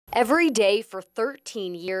Every day for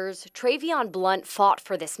 13 years, Travion Blount fought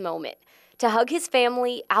for this moment, to hug his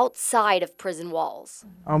family outside of prison walls.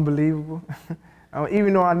 Unbelievable.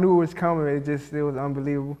 Even though I knew it was coming, it was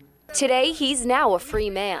unbelievable. Today, he's now a free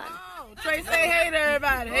man. Trey, say hey to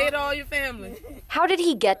everybody. Hey to all your family. How did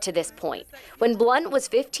he get to this point? When Blount was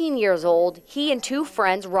 15 years old, he and two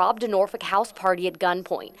friends robbed a Norfolk house party at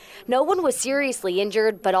gunpoint. No one was seriously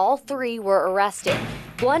injured, but all three were arrested.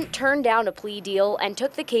 Blount turned down a plea deal and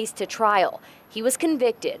took the case to trial. He was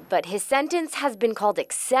convicted, but his sentence has been called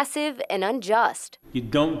excessive and unjust. You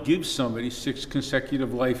don't give somebody 6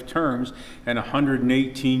 consecutive life terms and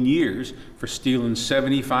 118 years for stealing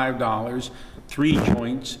 $75, 3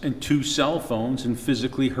 joints, and 2 cell phones and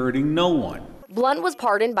physically hurting no one. Blount was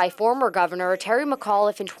pardoned by former Governor Terry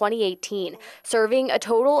McAuliffe in 2018, serving a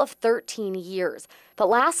total of 13 years. But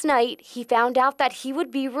last night, he found out that he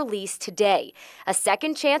would be released today, a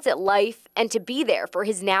second chance at life and to be there for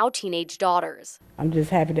his now teenage daughters. I'm just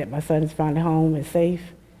happy that my son is finally home and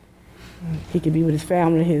safe. He can be with his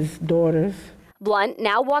family, his daughters. Blount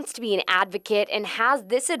now wants to be an advocate and has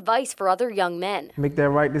this advice for other young men. Make that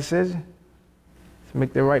right decision.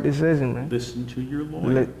 Make the right decision, man. Listen to your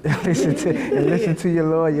lawyer. Listen to your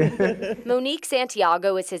lawyer. Monique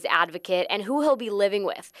Santiago is his advocate and who he'll be living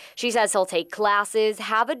with. She says he'll take classes,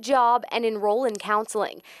 have a job, and enroll in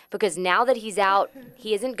counseling because now that he's out,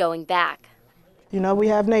 he isn't going back. You know, we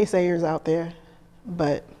have naysayers out there,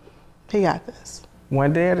 but he got this.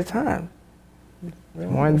 One day at a time.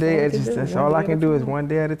 One day, that's all I can do is one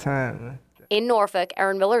day at a time. In Norfolk,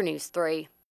 Erin Miller, News 3.